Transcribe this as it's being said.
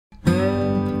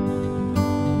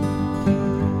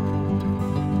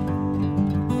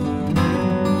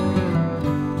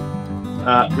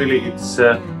Really, it's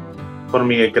for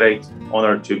me a great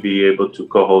honor to be able to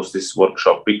co-host this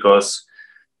workshop, because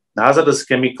the hazardous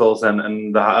chemicals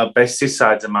and the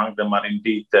pesticides among them are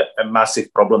indeed a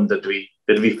massive problem that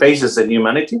we face as a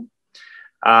humanity.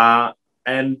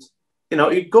 And you know,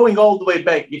 going all the way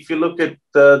back, if you look at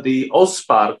the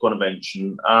OSPAR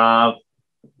Convention,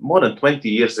 more than 20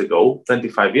 years ago,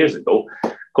 25 years ago,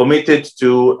 committed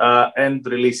to end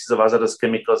releases of hazardous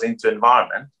chemicals into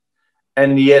environment,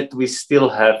 and yet we still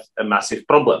have a massive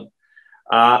problem.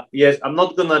 Yes, I'm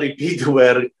not going to repeat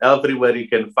where everywhere you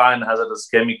can find hazardous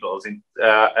chemicals,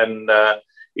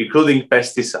 including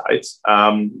pesticides.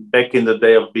 Back in the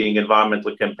day of being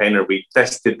environmental campaigner, we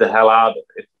tested the hell out of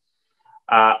it,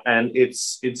 and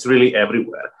it's really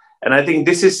everywhere. And I think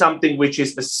this is something which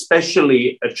is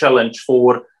especially a challenge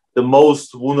for the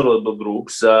most vulnerable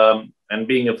groups. And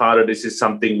being a father, this is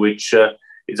something which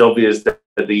is obvious that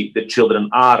the children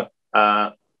are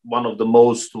one of the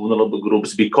most vulnerable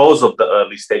groups because of the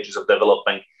early stages of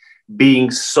development, being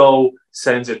so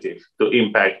sensitive to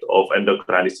impact of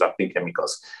endocrine disrupting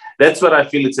chemicals. That's where I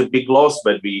feel it's a big loss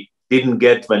that we didn't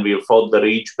get when we fought the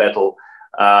REACH battle,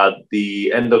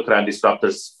 the endocrine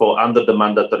disruptors under the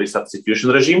mandatory substitution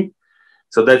regime.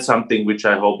 So that's something which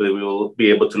I hope that we will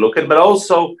be able to look at. But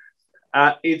also,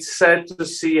 it's sad to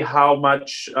see how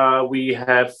much we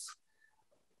have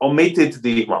omitted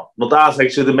not us,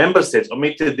 actually the member states,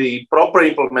 omitted the proper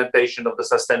implementation of the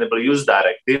Sustainable Use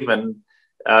Directive. And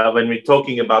when we're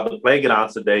talking about the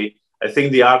playgrounds today, I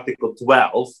think the Article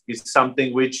 12 is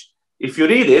something which, if you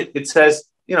read it, it says,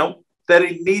 you know, there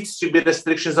needs to be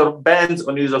restrictions or bans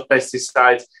on use of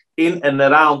pesticides in and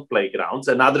around playgrounds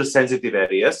and other sensitive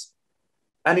areas.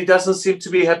 And it doesn't seem to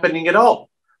be happening at all.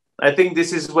 I think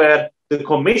this is where the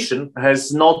Commission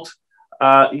has not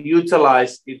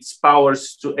utilized its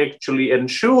powers to actually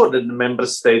ensure that the member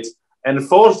states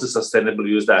enforce the Sustainable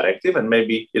Use Directive and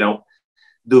maybe, you know,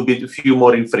 do a few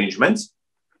more infringements,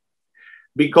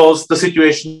 because the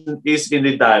situation is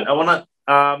indeed dire. I want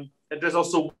to address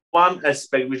also one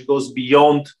aspect which goes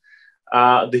beyond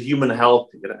the human health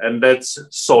here, and that's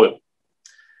soil.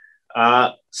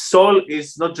 Soil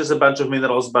is not just a bunch of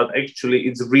minerals, but actually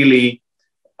it's really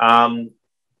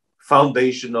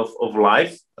foundation of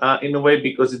life in a way,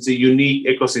 because it's a unique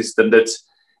ecosystem that's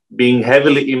being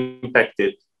heavily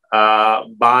impacted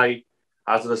by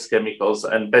hazardous chemicals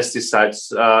and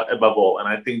pesticides above all. And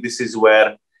I think this is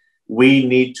where we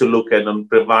need to look at on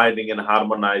providing a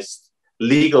harmonized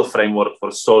legal framework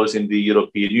for soils in the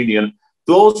European Union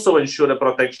to also ensure the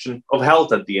protection of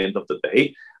health at the end of the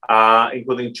day,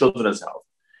 including children's health.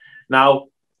 Now,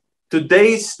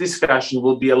 today's discussion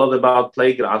will be a lot about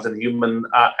playgrounds and human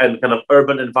and kind of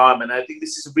urban environment. I think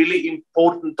this is a really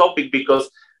important topic because,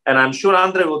 and I'm sure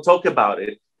Andre will talk about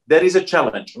it, there is a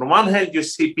challenge. On one hand, you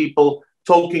see people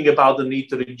talking about the need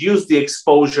to reduce the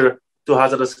exposure to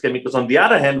hazardous chemicals. On the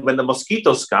other hand, when the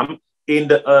mosquitoes come in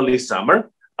the early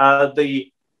summer,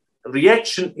 the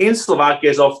reaction in Slovakia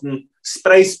is often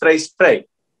spray, spray, spray.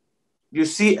 You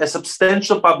see a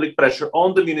substantial public pressure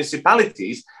on the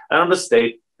municipalities and on the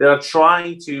state. They are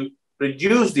trying to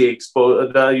reduce the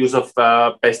use of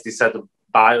pesticide,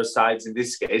 biocides in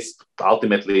this case.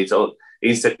 Ultimately, it's all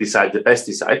insecticide, the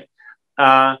pesticide.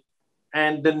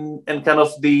 And kind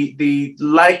of the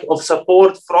lack of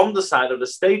support from the side of the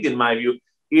state, in my view,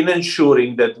 in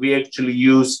ensuring that we actually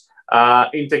use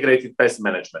integrated pest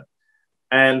management.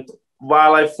 And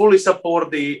while I fully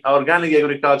support the organic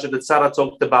agriculture that Sarah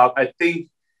talked about, I think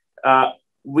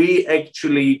we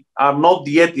actually are not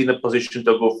yet in a position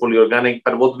to go fully organic,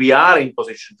 but what we are in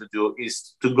position to do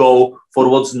is to go for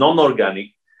what's non-organic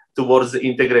towards the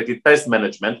integrated pest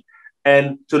management,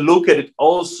 and to look at it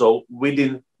also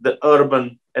within the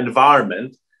urban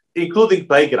environment, including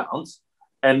playgrounds,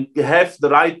 and have the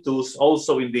right tools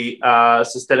also in the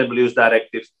Sustainable Use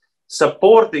Directive,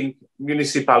 supporting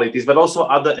municipalities, but also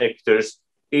other actors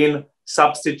in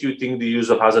substituting the use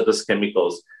of hazardous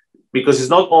chemicals. Because it's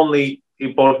not only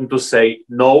important to say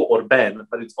no or ban,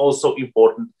 but it's also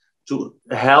important to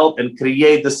help and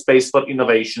create the space for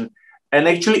innovation and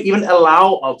actually even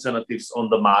allow alternatives on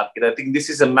the market. I think this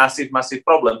is a massive, massive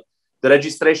problem. The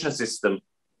registration system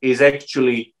is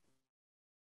actually,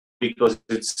 because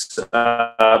it's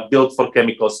built for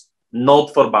chemicals,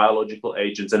 not for biological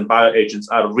agents, and bioagents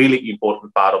are a really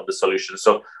important part of the solution.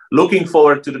 So looking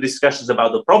forward to the discussions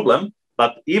about the problem,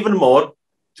 but even more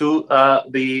to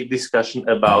the discussion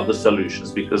about the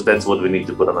solutions, because that's what we need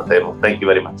to put on the table. Thank you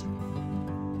very much.